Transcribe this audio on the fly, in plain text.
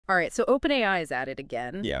All right, so OpenAI is at it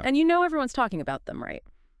again. Yeah. And you know everyone's talking about them, right?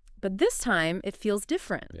 But this time, it feels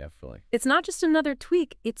different. Yeah, fully. It's not just another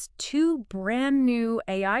tweak. It's two brand new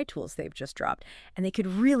AI tools they've just dropped, and they could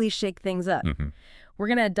really shake things up. We're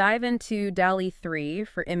going to dive into DALL-E 3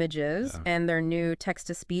 for images and their new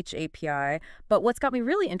text-to-speech API. But what's got me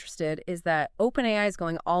really interested is that OpenAI is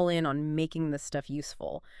going all in on making this stuff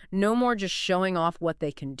useful. No more just showing off what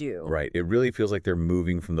they can do. Right. It really feels like they're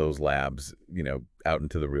moving from those labs, out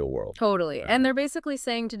into the real world. Totally. And they're basically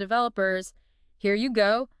saying to developers, here you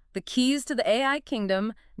go, the keys to the AI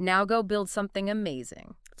kingdom, now go build something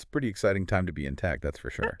amazing. It's a pretty exciting time to be in tech, that's for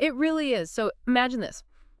sure. It really is. So imagine this.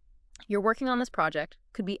 You're working on this project,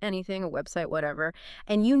 could be anything, a website, whatever,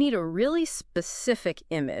 and you need a really specific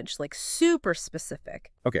image, like super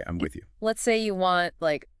specific. Okay, I'm with you. Let's say you want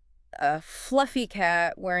like a fluffy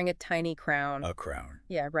cat wearing a tiny crown. A crown.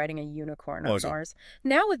 Yeah, riding a unicorn on Okay. Mars.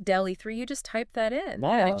 Now with DALL-E 3, you just type that in.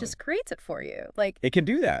 Wow. And it just creates it for you. Like, It can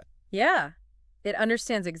do that. yeah, it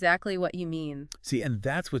understands exactly what you mean. See, and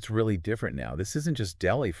that's what's really different now. This isn't just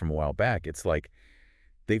DALL-E from a while back. It's like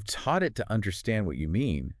they've taught it to understand what you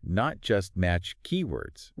mean, not just match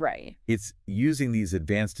keywords. Right. It's using these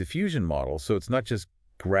advanced diffusion models, so it's not just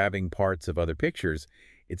grabbing parts of other pictures.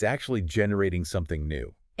 It's actually generating something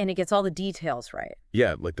new. And it gets all the details right.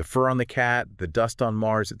 Yeah, like the fur on the cat, the dust on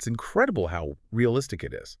Mars. It's incredible how realistic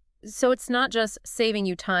it is. So it's not just saving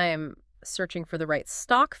you time searching for the right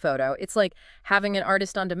stock photo. It's like having an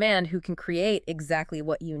artist on demand who can create exactly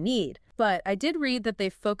what you need. But I did read that they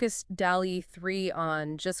focused DALL-E 3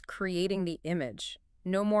 on just creating the image.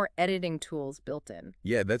 No more editing tools built in.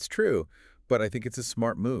 Yeah, that's true. But I think it's a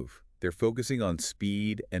smart move. They're focusing on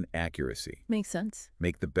speed and accuracy. Makes sense.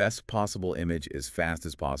 Make the best possible image as fast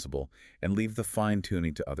as possible and leave the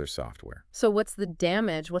fine-tuning to other software. So what's the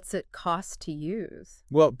damage? What's it cost to use?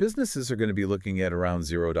 Well, businesses are going to be looking at around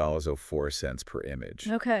 $0.04 per image.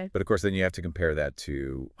 Okay. But of course, then you have to compare that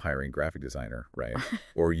to hiring a graphic designer, right?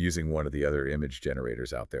 Or using one of the other image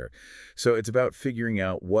generators out there. So it's about figuring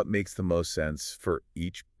out what makes the most sense for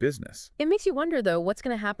each business. It makes you wonder, though, what's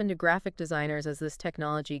going to happen to graphic designers as this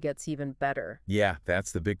technology gets even better? Yeah,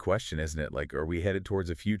 that's the big question, isn't it? Like, are we headed towards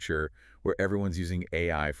a future where everyone's using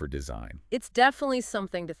AI for design? It's definitely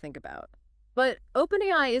something to think about. But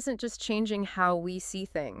OpenAI isn't just changing how we see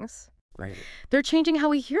things. Right. They're changing how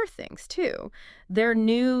we hear things, too. Their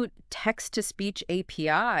new text-to-speech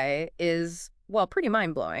API is, well, pretty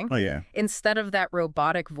mind-blowing. Oh, yeah. Instead of that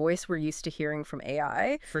robotic voice we're used to hearing from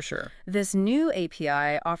AI, For sure. this new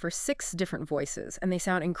API offers 6 different voices, and they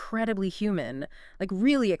sound incredibly human, like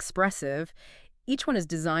really expressive. Each one is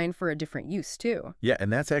designed for a different use, too. Yeah,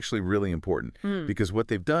 and that's actually really important because what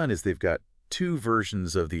they've done is they've got 2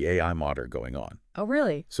 versions of the AI model going on. Oh,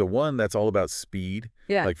 really? So one that's all about speed,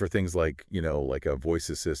 Yeah. like for things like, like a voice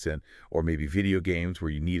assistant or maybe video games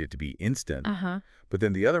where you need it to be instant. Uh-huh. But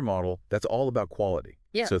then the other model, that's all about quality.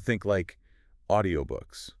 Yeah. So think like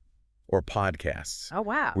audiobooks or podcasts Oh,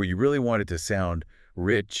 wow. where you really want it to sound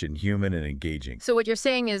rich and human and engaging. So what you're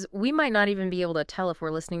saying is we might not even be able to tell if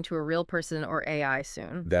we're listening to a real person or AI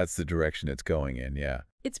soon. That's the direction it's going in, yeah.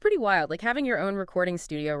 It's pretty wild, like having your own recording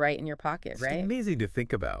studio right in your pocket, It's right? amazing to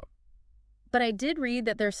think about. But I did read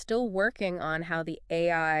that they're still working on how the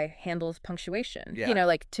AI handles punctuation. Yeah.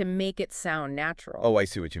 Like to make it sound natural. Oh, I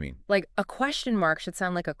see what you mean. Like a question mark should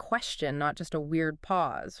sound like a question, not just a weird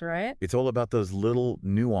pause, right? It's all about those little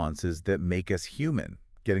nuances that make us human,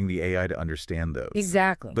 getting the AI to understand those.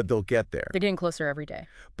 Exactly. But they'll get there. They're getting closer every day.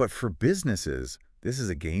 But for businesses, this is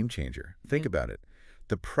a game changer. Think about it.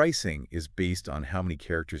 The pricing is based on how many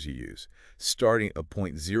characters you use, starting at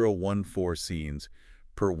 0.014 scenes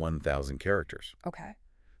per 1,000 characters. Okay.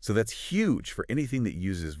 So that's huge for anything that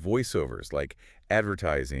uses voiceovers like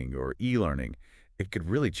advertising or e-learning. It could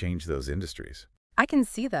really change those industries. I can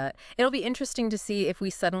see that. It'll be interesting to see if we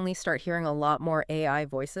suddenly start hearing a lot more AI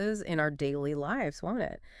voices in our daily lives, won't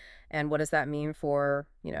it? And what does that mean for,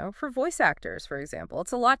 for voice actors, for example?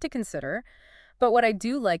 It's a lot to consider. But what I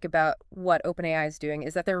do like about what OpenAI is doing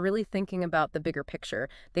is that they're really thinking about the bigger picture.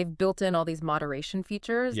 They've built in all these moderation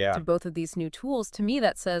features to both of these new tools. To me,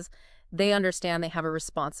 that says they understand they have a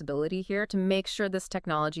responsibility here to make sure this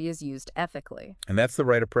technology is used ethically. And that's the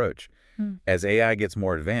right approach. As AI gets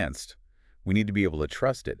more advanced, we need to be able to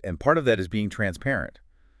trust it. And part of that is being transparent.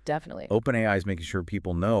 Definitely. OpenAI is making sure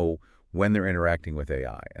people know when they're interacting with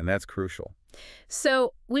AI, and that's crucial.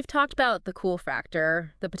 So we've talked about the cool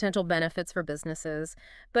factor, the potential benefits for businesses,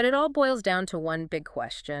 but it all boils down to one big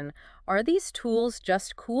question. Are these tools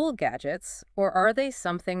just cool gadgets, or are they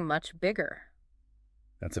something much bigger?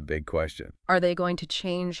 That's a big question. Are they going to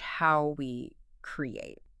change how we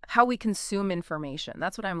create, how we consume information.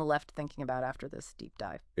 That's what I'm left thinking about after this deep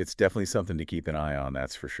dive. It's definitely something to keep an eye on,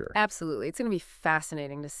 that's for sure. Absolutely. It's going to be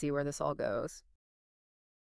fascinating to see where this all goes.